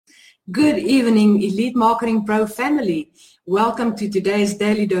Good evening, Elite Marketing Pro family. Welcome to today's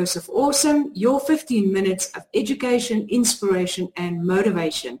Daily Dose of Awesome, your 15 minutes of education, inspiration, and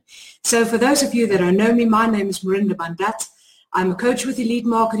motivation. So for those of you that don't know me, my name is Marinda Bandat. I'm a coach with Elite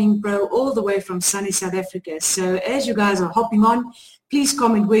Marketing Pro all the way from sunny South Africa. So as you guys are hopping on, please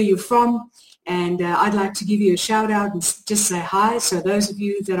comment where you're from. And I'd like to give you a shout out and just say hi. So those of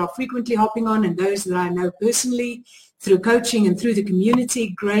you that are frequently hopping on and those that I know personally through coaching and through the community,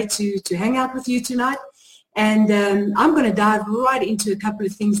 great to hang out with you tonight. And I'm going to dive right into a couple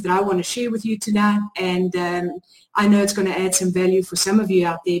of things that I want to share with you tonight. And I know it's going to add some value for some of you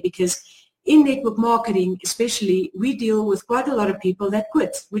out there because in network marketing especially, we deal with quite a lot of people that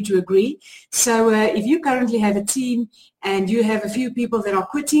quit. Would you agree? So if you currently have a team and you have a few people that are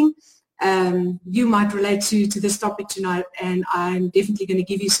quitting, you might relate to this topic tonight, and I'm definitely going to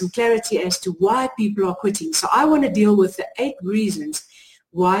give you some clarity as to why people are quitting. So I want to deal with the 8 reasons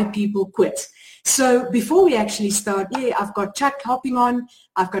why people quit. So before we actually start, I've got Chuck hopping on,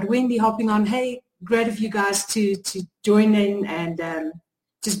 I've got Wendy hopping on. Hey, great of you guys to join in and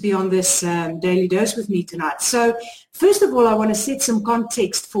just be on this daily dose with me tonight. So first of all, I want to set some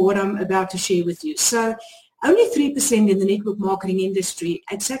context for what I'm about to share with you. So only 3% in the network marketing industry,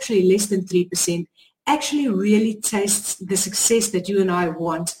 it's actually less than 3%, actually really tastes the success that you and I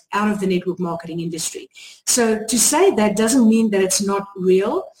want out of the network marketing industry. So to say that doesn't mean that it's not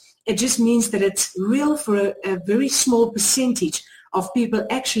real. It just means that it's real for a very small percentage of people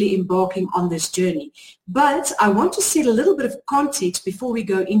actually embarking on this journey. But I want to set a little bit of context before we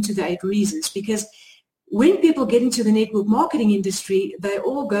go into the 8 reasons, because when people get into the network marketing industry, they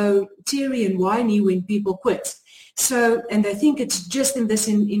all go teary and whiny when people quit. So, and they think it's just in this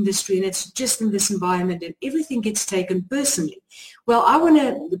industry and it's just in this environment and everything gets taken personally. Well, I want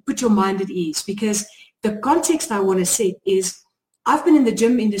to put your mind at ease because the context I want to set is I've been in the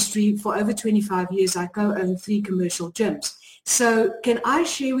gym industry for over 25 years. I co-own 3 commercial gyms. So can I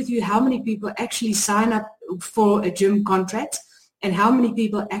share with you how many people actually sign up for a gym contract and how many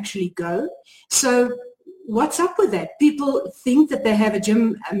people actually go? So what's up with that? People think that they have a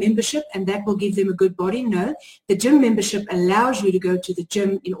gym membership and that will give them a good body. No, the gym membership allows you to go to the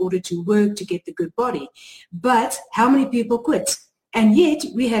gym in order to work to get the good body. But how many people quit? And yet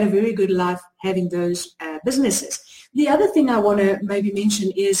we had a very good life having those businesses. The other thing I want to maybe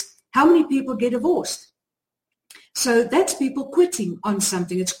mention is how many people get divorced? So that's people quitting on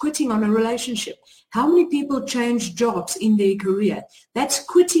something. It's quitting on a relationship. How many people change jobs in their career? That's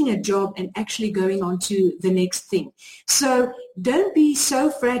quitting a job and actually going on to the next thing. So don't be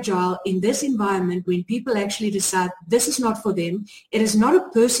so fragile in this environment when people actually decide this is not for them. It is not a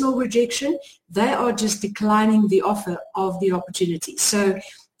personal rejection. They are just declining the offer of the opportunity. So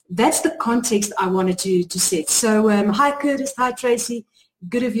that's the context I wanted to set. So hi Curtis, hi Tracy.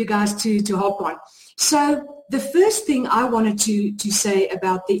 Good of you guys to hop on. So the first thing I wanted to say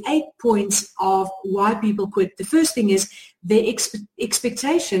about the 8 points of why people quit, the first thing is their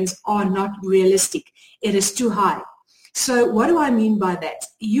expectations are not realistic. It is too high. So what do I mean by that?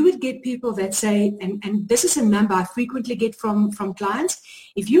 You would get people that say, and this is a number I frequently get from clients,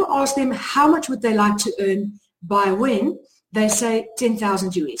 if you ask them how much would they like to earn by when, they say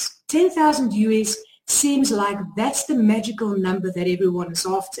 10,000 US. 10,000 US seems like that's the magical number that everyone is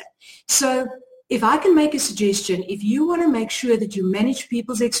after. So if I can make a suggestion, if you want to make sure that you manage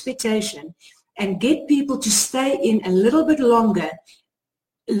people's expectation and get people to stay in a little bit longer,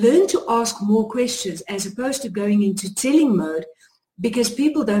 learn to ask more questions as opposed to going into telling mode because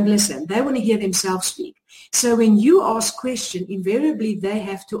people don't listen. They want to hear themselves speak. So when you ask questions, invariably they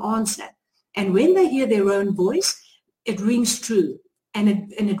have to answer. And when they hear their own voice, it rings true and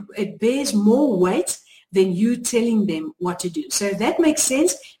it bears more weight than you telling them what to do. So if that makes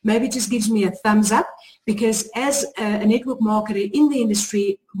sense, maybe it just gives me a thumbs up because as a network marketer in the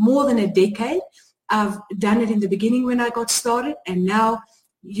industry more than a decade, I've done it in the beginning when I got started and now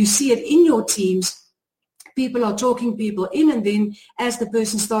you see it in your teams. People are talking people in and then as the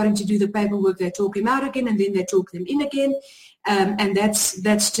person's starting to do the paperwork, they talk him out again and then they talk them in again. And that's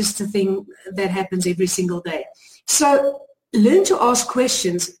just a thing that happens every single day. So learn to ask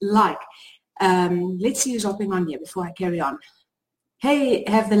questions like, let's see who's hopping on here before I carry on. Hey,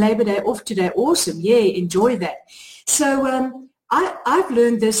 have the Labor Day off today. Awesome. Yeah, enjoy that. So I've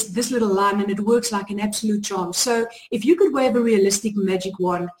learned this little line and it works like an absolute charm. So if you could wave a realistic magic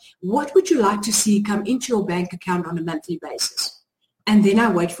wand, what would you like to see come into your bank account on a monthly basis? And then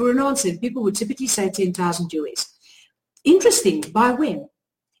I wait for an answer. People would typically say 10,000 US. Interesting. By when?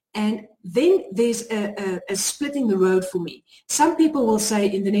 And then there's a split in the road for me. Some people will say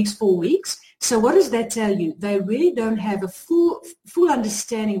in the next 4 weeks. So what does that tell you? They really don't have a full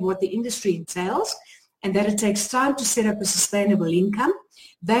understanding of what the industry entails and that it takes time to set up a sustainable income.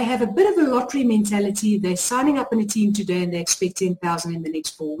 They have a bit of a lottery mentality. They're signing up in a team today and they expect 10,000 in the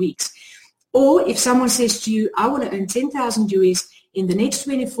next 4 weeks. Or if someone says to you, I want to earn 10,000 US in the next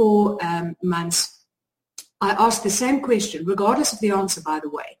 24 months, I ask the same question, regardless of the answer, by the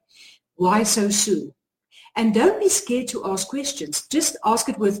way. Why so soon? And don't be scared to ask questions. Just ask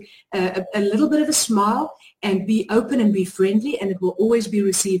it with a little bit of a smile and be open and be friendly, and it will always be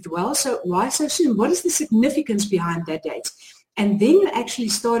received well. So why so soon? What is the significance behind that date? And then you're actually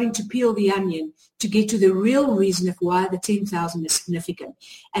starting to peel the onion to get to the real reason of why the 10,000 is significant.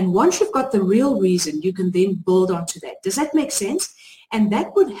 And once you've got the real reason, you can then build onto that. Does that make sense? And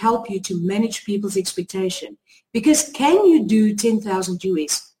that would help you to manage people's expectation. Because can you do 10,000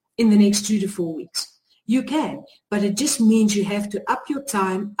 US in the next 2 to 4 weeks? You can, but it just means you have to up your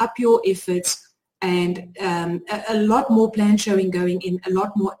time, up your efforts, and a lot more plan showing going in, a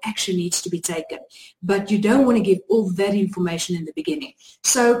lot more action needs to be taken. But you don't want to give all that information in the beginning.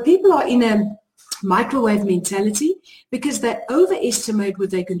 So people are in a microwave mentality because they overestimate what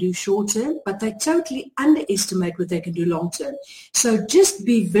they can do short term, but they totally underestimate what they can do long term. So just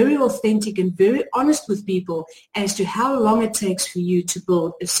be very authentic and very honest with people as to how long it takes for you to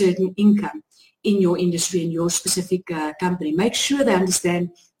build a certain income in your industry, in your specific company. Make sure they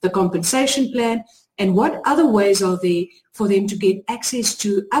understand the compensation plan and what other ways are there for them to get access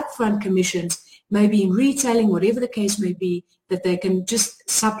to upfront commissions, maybe in retailing, whatever the case may be, that they can just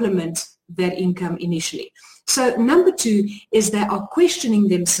supplement that income initially. So number 2 is they are questioning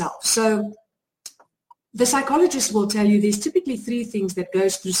themselves. So the psychologist will tell you there's typically 3 things that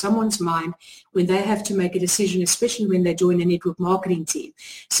goes through someone's mind when they have to make a decision, especially when they join a network marketing team.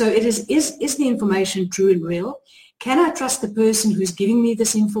 So it is the information true and real? Can I trust the person who's giving me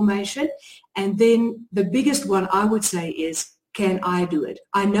this information? And then the biggest one I would say is, can I do it?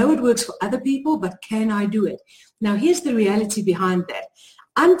 I know it works for other people, but can I do it? Now here's the reality behind that.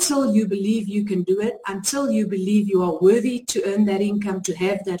 Until you believe you can do it, until you believe you are worthy to earn that income, to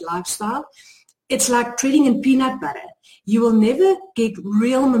have that lifestyle, it's like trading in peanut butter. You will never get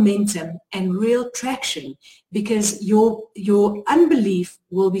real momentum and real traction because your unbelief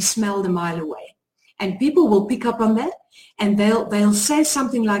will be smelled a mile away. And people will pick up on that and they'll say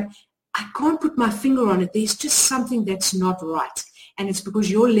something like, I can't put my finger on it. There's just something that's not right. And it's because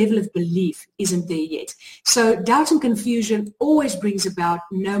your level of belief isn't there yet. So doubt and confusion always brings about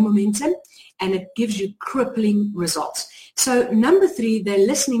no momentum and it gives you crippling results. So number 3, they're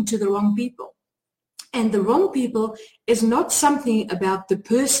listening to the wrong people. And the wrong people is not something about the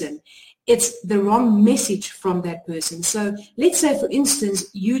person. It's the wrong message from that person. So let's say, for instance,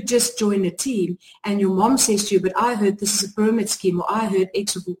 you just join a team and your mom says to you, but I heard this is a pyramid scheme, or I heard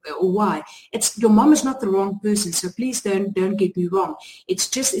X or Y. Your mom is not the wrong person, so please don't get me wrong. It's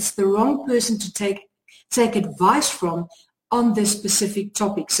the wrong person to take advice from on this specific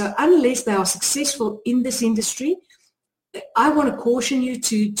topic. So unless they are successful in this industry, I want to caution you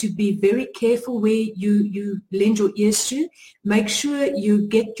to be very careful where you lend your ears to. Make sure you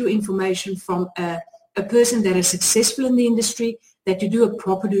get your information from a person that is successful in the industry, that you do a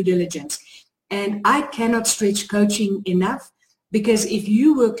proper due diligence. And I cannot stretch coaching enough, because if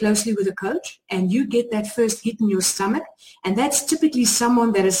you work closely with a coach and you get that first hit in your stomach, and that's typically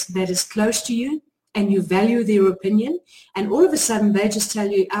someone that is close to you, and you value their opinion, and all of a sudden they just tell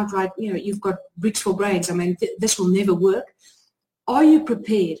you outright, you've got bricks for brains. I mean, this will never work. Are you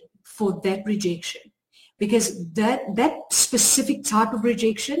prepared for that rejection? Because that specific type of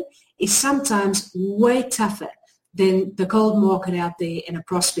rejection is sometimes way tougher than the cold market out there in a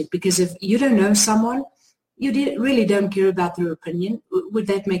prospect. Because if you don't know someone, you really don't care about their opinion. Would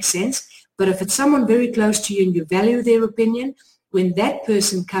that make sense? But if it's someone very close to you and you value their opinion, when that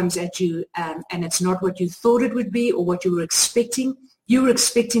person comes at you and it's not what you thought it would be or what you were expecting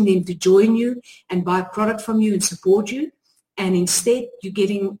them to join you and buy product from you and support you, and instead you're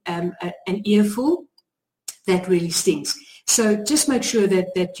getting an earful, that really stings. So just make sure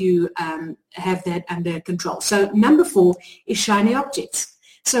that you have that under control. So number 4 is shiny objects.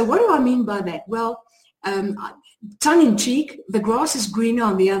 So what do I mean by that? Well, tongue in cheek, the grass is greener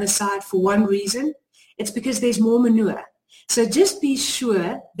on the other side for one reason. It's because there's more manure. So just be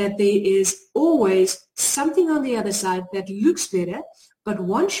sure that there is always something on the other side that looks better, but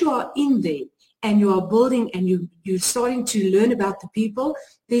once you are in there and you are building and you're starting to learn about the people,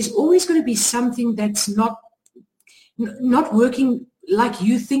 there's always going to be something that's not working like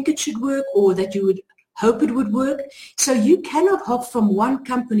you think it should work or that you would hope it would work. So you cannot hop from one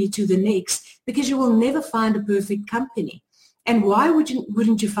company to the next because you will never find a perfect company. And why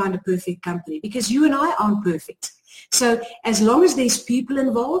wouldn't you find a perfect company? Because you and I aren't perfect. So as long as there's people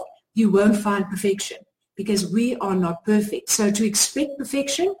involved, you won't find perfection because we are not perfect. So to expect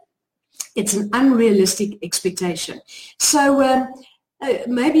perfection, it's an unrealistic expectation. So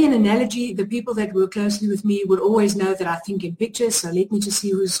maybe an analogy, the people that work closely with me would always know that I think in pictures. So let me just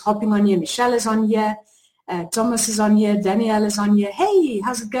see who's hopping on here. Michelle is on here. Thomas is on here. Danielle is on here. Hey,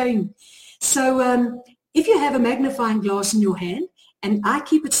 how's it going? So if you have a magnifying glass in your hand and I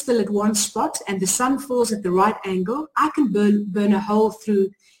keep it still at one spot and the sun falls at the right angle, I can burn a hole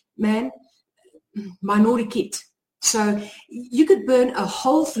through, Minority Kit. So you could burn a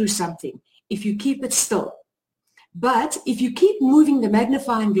hole through something if you keep it still. But if you keep moving the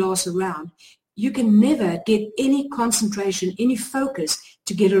magnifying glass around, you can never get any concentration, any focus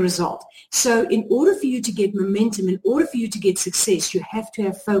to get a result. So in order for you to get momentum, in order for you to get success, you have to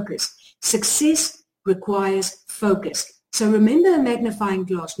have focus. Success requires focus. So remember a magnifying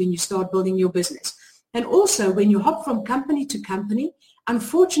glass when you start building your business. And also when you hop from company to company,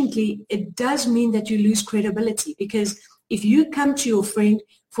 unfortunately, it does mean that you lose credibility, because if you come to your friend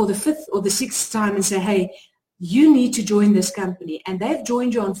for the 5th or the 6th time and say, hey, you need to join this company, and they've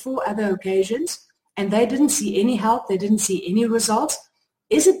joined you on 4 other occasions and they didn't see any help, they didn't see any results,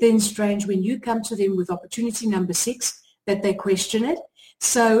 is it then strange when you come to them with opportunity number 6 that they question it?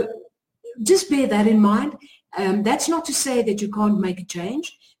 So just bear that in mind. That's not to say that you can't make a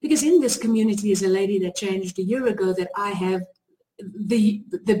change, because in this community is a lady that changed a year ago that I have the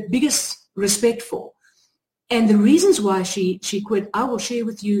biggest respect for. And the reasons why she quit, I will share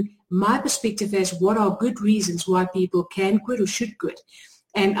with you my perspective as what are good reasons why people can quit or should quit.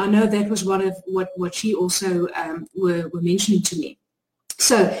 And I know that was one of what she also were mentioning to me.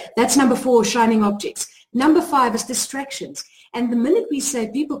 So that's number 4, shining objects. Number 5 is distractions. And the minute we say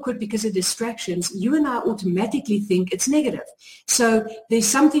people quit because of distractions, you and I automatically think it's negative. So there's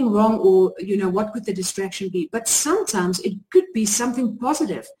something wrong, or, what could the distraction be? But sometimes it could be something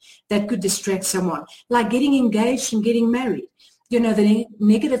positive that could distract someone, like getting engaged and getting married. The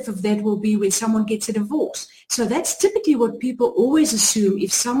negative of that will be when someone gets a divorce. So that's typically what people always assume.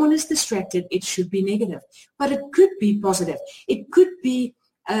 If someone is distracted, it should be negative. But it could be positive. It could be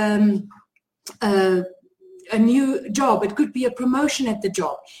a new job. It could be a promotion at the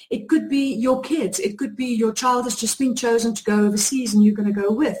job. It could be your kids. It could be your child has just been chosen to go overseas and you're going to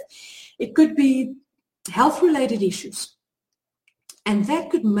go with. It could be health-related issues. And that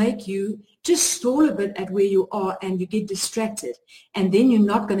could make you just stall a bit at where you are and you get distracted. And then you're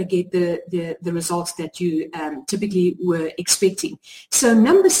not going to get the results that you typically were expecting. So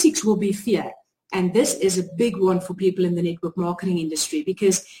number 6 will be fear. And this is a big one for people in the network marketing industry,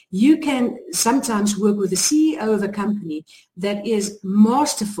 because you can sometimes work with the CEO of a company that is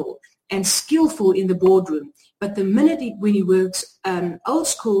masterful and skillful in the boardroom. But the minute when he works old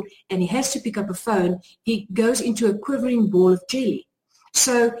school and he has to pick up a phone, he goes into a quivering ball of jelly.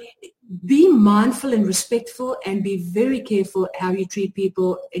 So be mindful and respectful, and be very careful how you treat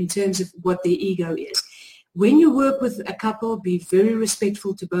people in terms of what their ego is. When you work with a couple, be very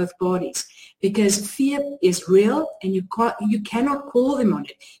respectful to both parties, because fear is real and you cannot call them on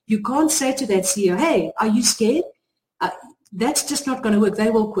it. You can't say to that CEO, hey, are you scared? That's just not going to work. They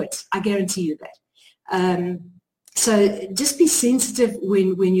will quit. I guarantee you that. So just be sensitive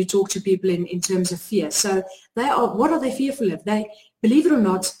when you talk to people in terms of fear. So what are they fearful of? They, believe it or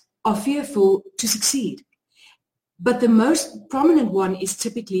not, are fearful to succeed. But the most prominent one is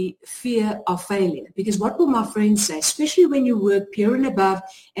typically fear of failure. Because what will my friends say, especially when you work peer and above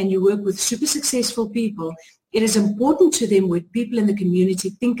and you work with super successful people, it is important to them what people in the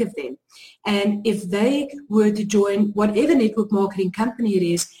community think of them. And if they were to join whatever network marketing company it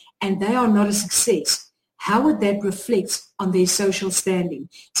is and they are not a success, how would that reflect on their social standing?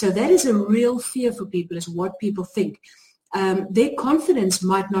 So that is a real fear for people, is what people think. Their confidence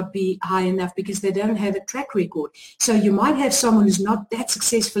might not be high enough because they don't have a track record. So you might have someone who's not that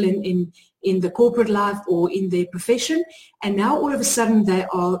successful in the corporate life or in their profession, and now all of a sudden they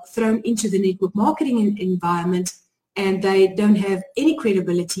are thrown into the network marketing environment and they don't have any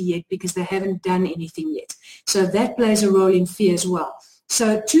credibility yet because they haven't done anything yet. So that plays a role in fear as well.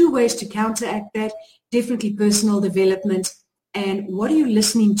 So 2 ways to counteract that: definitely personal development, and what are you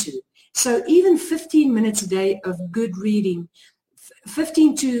listening to? So even 15 minutes a day of good reading,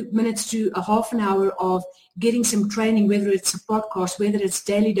 15 minutes to a half an hour of getting some training, whether it's a podcast, whether it's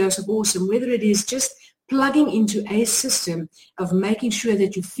Daily Dose of Awesome, whether it is just plugging into a system of making sure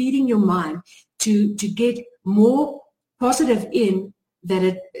that you're feeding your mind to get more positive in, that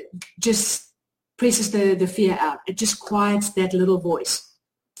it just presses the fear out. It just quiets that little voice.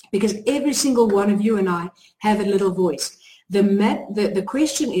 Because every single one of you and I have a little voice. The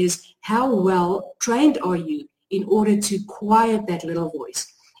question is, how well trained are you in order to quiet that little voice?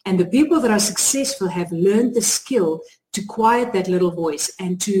 And the people that are successful have learned the skill to quiet that little voice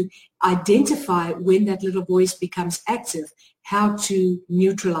and to identify when that little voice becomes active, how to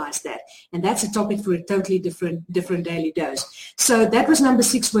neutralize that. And that's a topic for a totally different daily dose. So that was number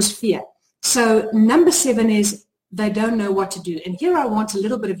 6, was fear. So number 7 is they don't know what to do. And here I want a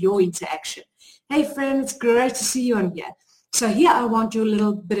little bit of your interaction. Hey friends, great to see you on here. So here I want your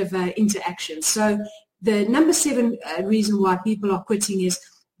little bit of interaction. So the number 7 reason why people are quitting is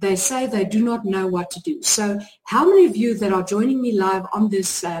they say they do not know what to do. So how many of you that are joining me live on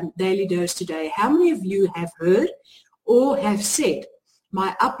this daily dose today, how many of you have heard or have said,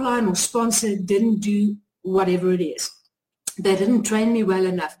 my upline or sponsor didn't do whatever it is? They didn't train me well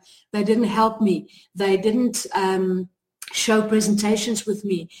enough. They didn't help me. They didn't show presentations with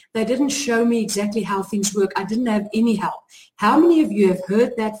me. They didn't show me exactly how things work. I didn't have any help. How many of you have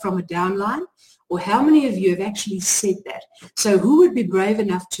heard that from a downline? Or how many of you have actually said that? So who would be brave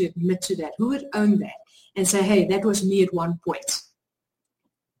enough to admit to that? Who would own that and say, hey, that was me at one point?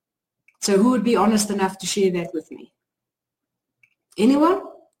 So who would be honest enough to share that with me? Anyone?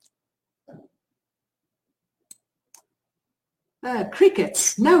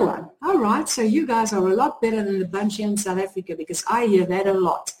 Crickets, no one. All right, so you guys are a lot better than the bunch here in South Africa, because I hear that a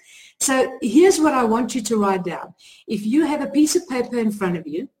lot. So here's what I want you to write down. If you have a piece of paper in front of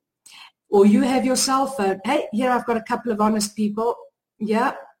you, or you have your cell phone, hey, here I've got a couple of honest people.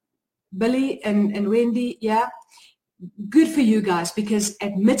 Yeah, Billy and Wendy, yeah. Good for you guys, because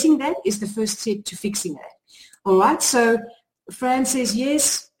admitting that is the first step to fixing that. All right, so Fran says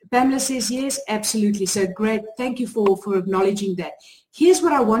yes. Pamela says yes, absolutely. So great. Thank you for acknowledging that. Here's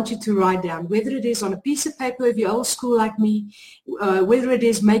what I want you to write down, whether it is on a piece of paper if you're old school like me, whether it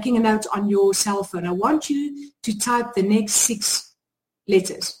is making a note on your cell phone. I want you to type the next 6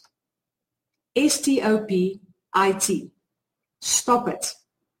 letters. STOPIT. Stop it.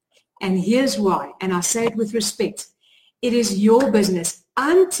 And here's why, and I say it with respect. It is your business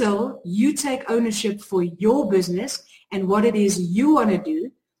until you take ownership for your business and what it is you want to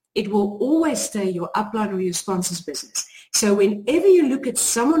do. It will always stay your upline or your sponsor's business. So whenever you look at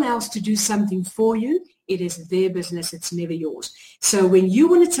someone else to do something for you, it is their business. It's never yours. So when you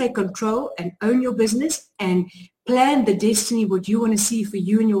want to take control and own your business and plan the destiny, what you want to see for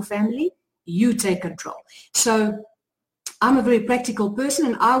you and your family, you take control. So I'm a very practical person,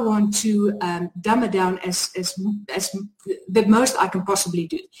 and I want to dumb it down as the most I can possibly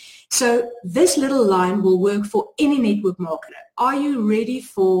do. So this little line will work for any network marketer. Are you ready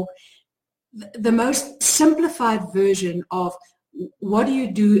for the most simplified version of what do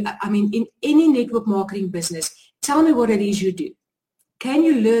you do? I mean, in any network marketing business, tell me what it is you do. Can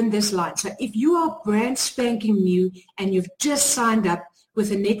you learn this line? So if you are brand spanking new and you've just signed up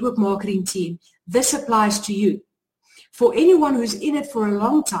with a network marketing team, this applies to you. For anyone who's in it for a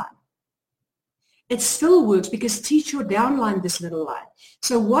long time, it still works, because teach your downline this little line.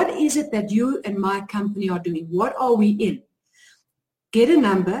 So what is it that you and my company are doing? What are we in? Get a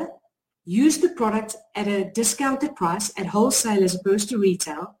number, use the product at a discounted price at wholesale as opposed to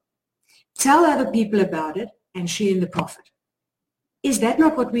retail, tell other people about it, and share in the profit. Is that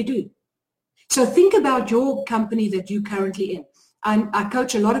not what we do? So think about your company that you're currently in. I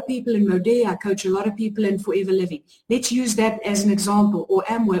coach a lot of people in Modé. I coach a lot of people in Forever Living. Let's use that as an example, or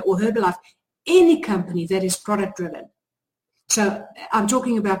Amway, or Herbalife, any company that is product driven. So I'm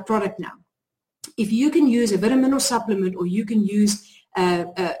talking about product now. If you can use a vitamin or supplement, or you can use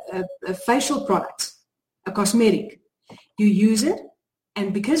a facial product, a cosmetic, you use it,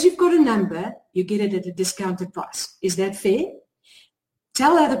 and because you've got a number, you get it at a discounted price. Is that fair?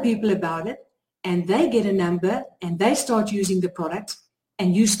 Tell other people about it, and they get a number, and they start using the product,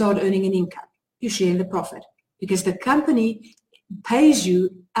 and you start earning an income. You share in the profit, because the company pays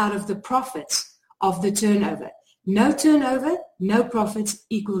you out of the profits of the turnover. No turnover, no profits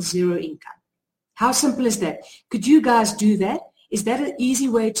equals zero income. How simple is that? Could you guys do that? Is that an easy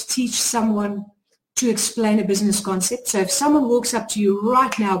way to teach someone to explain a business concept? So if someone walks up to you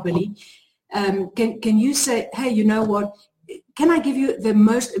right now, Billy, can you say, hey, you know what? Can I give you the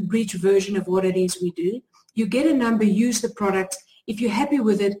most abridged version of what it is we do? You get a number, use the product. If you're happy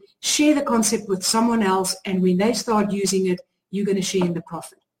with it, share the concept with someone else, and when they start using it, you're going to share in the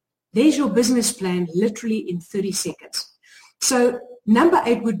profit. There's your business plan, literally in 30 seconds. So number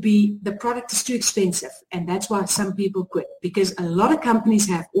 8 would be the product is too expensive, and that's why some people quit, because a lot of companies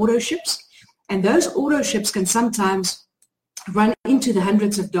have auto ships, and those auto ships can sometimes run into the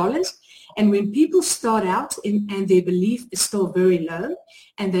hundreds of dollars. And when people start out and their belief is still very low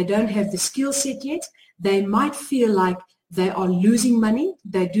and they don't have the skill set yet, they might feel like they are losing money.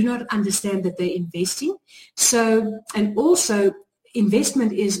 They do not understand that they're investing. So, and also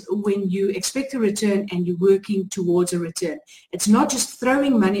investment is when you expect a return and you're working towards a return. It's not just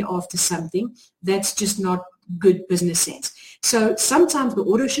throwing money after something. That's just not good business sense. So sometimes the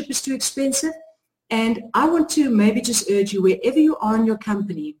auto ship is too expensive. And I want to maybe just urge you, wherever you are in your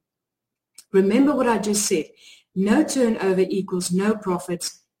company, remember what I just said. No turnover equals no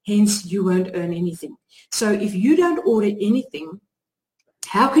profits, hence you won't earn anything. So if you don't order anything,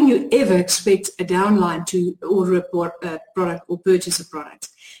 how can you ever expect a downline to order a product or purchase a product?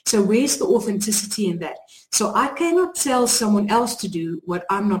 So where's the authenticity in that? So I cannot tell someone else to do what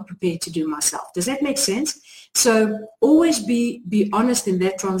I'm not prepared to do myself. Does that make sense? So always be honest in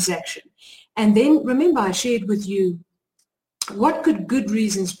that transaction. And then remember, I shared with you, what could good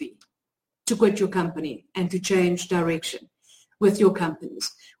reasons be to quit your company and to change direction with your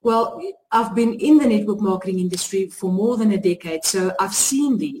companies? Well, I've been in the network marketing industry for more than a decade, so I've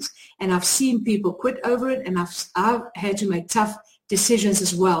seen these, and I've seen people quit over it, and I've had to make tough decisions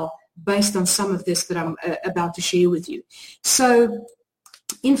as well based on some of this that I'm about to share with you. So,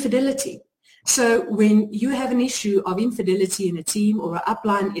 infidelity. So when you have an issue of infidelity in a team or an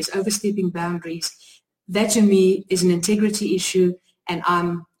upline is overstepping boundaries, that to me is an integrity issue, and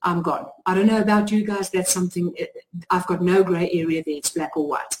I'm gone. I don't know about you guys. That's something, I've got no gray area there. It's black or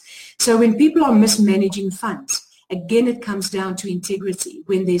white. So when people are mismanaging funds, again, it comes down to integrity.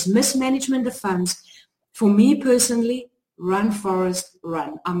 When there's mismanagement of funds, for me personally, run, Forrest,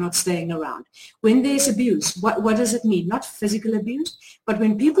 run. I'm not staying around. When there's abuse, what does it mean? Not physical abuse, but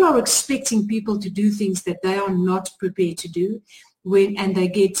when people are expecting people to do things that they are not prepared to do, and they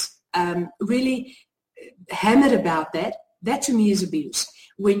get really hammered about that, that to me is abuse.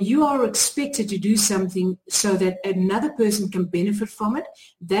 When you are expected to do something so that another person can benefit from it,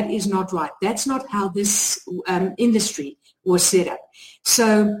 that is not right. That's not how this industry was set up.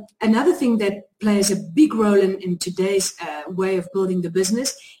 So another thing that plays a big role in today's way of building the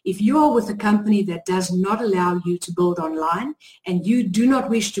business, if you are with a company that does not allow you to build online and you do not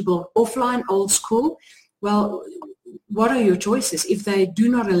wish to build offline, old school, well, what are your choices? If they do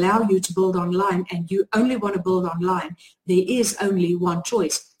not allow you to build online and you only want to build online, there is only one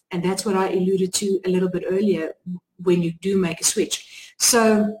choice. And that's what I alluded to a little bit earlier when you do make a switch.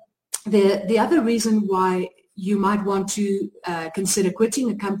 So the other reason why you might want to consider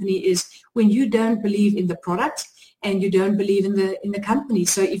quitting a company is when you don't believe in the product and you don't believe in the company.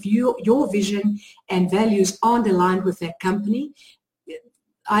 So if your vision and values aren't aligned with that company,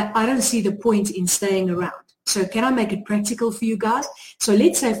 I don't see the point in staying around. So can I make it practical for you guys? So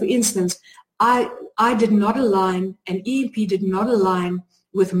let's say, for instance, I did not align, and EMP did not align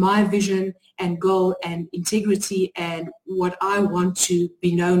with my vision and goal and integrity and what I want to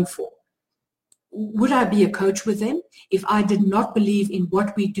be known for. Would I be a coach with them if I did not believe in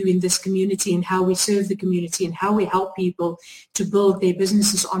what we do in this community and how we serve the community and how we help people to build their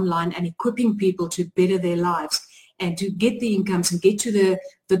businesses online and equipping people to better their lives and to get the incomes and get to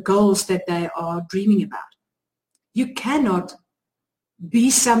the goals that they are dreaming about? You cannot be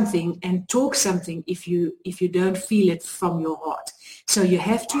something and talk something if you don't feel it from your heart. So you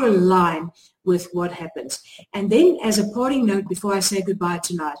have to align with what happens. And then as a parting note before I say goodbye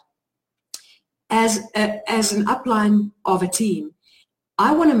tonight, as an upline of a team,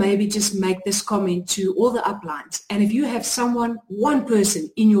 I want to maybe just make this comment to all the uplines. And if you have one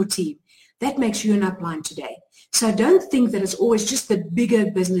person in your team, that makes you an upline today. So don't think that it's always just the bigger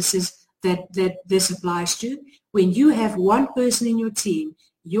businesses that this applies to. When you have one person in your team,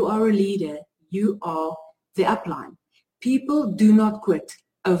 you are a leader, you are the upline. People do not quit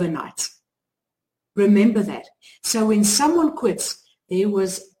overnight. Remember that. So when someone quits, there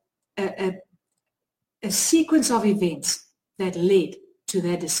was a sequence of events that led to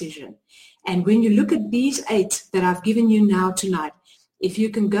their decision. And when you look at these 8 that I've given you now tonight, if you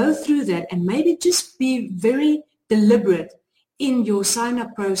can go through that and maybe just be very deliberate in your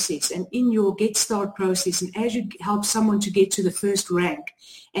sign-up process and in your get start process, and as you help someone to get to the first rank,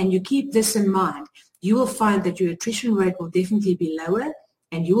 and you keep this in mind, you will find that your attrition rate will definitely be lower,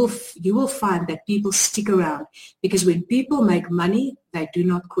 and you will find that people stick around, because when people make money, they do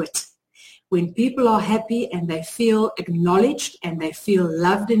not quit. When people are happy and they feel acknowledged and they feel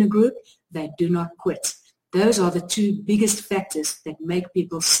loved in a group, they do not quit. Those are the 2 biggest factors that make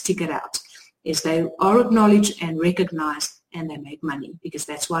people stick it out, is they are acknowledged and recognized, and they make money, because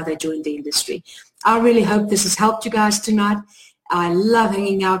that's why they joined the industry. I really hope this has helped you guys tonight. I love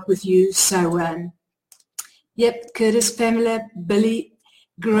hanging out with you. So, yep, Curtis, Pamela, Billy,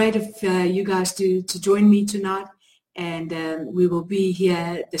 great of you guys to join me tonight. And we will be here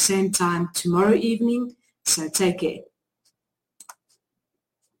at the same time tomorrow evening. So take care.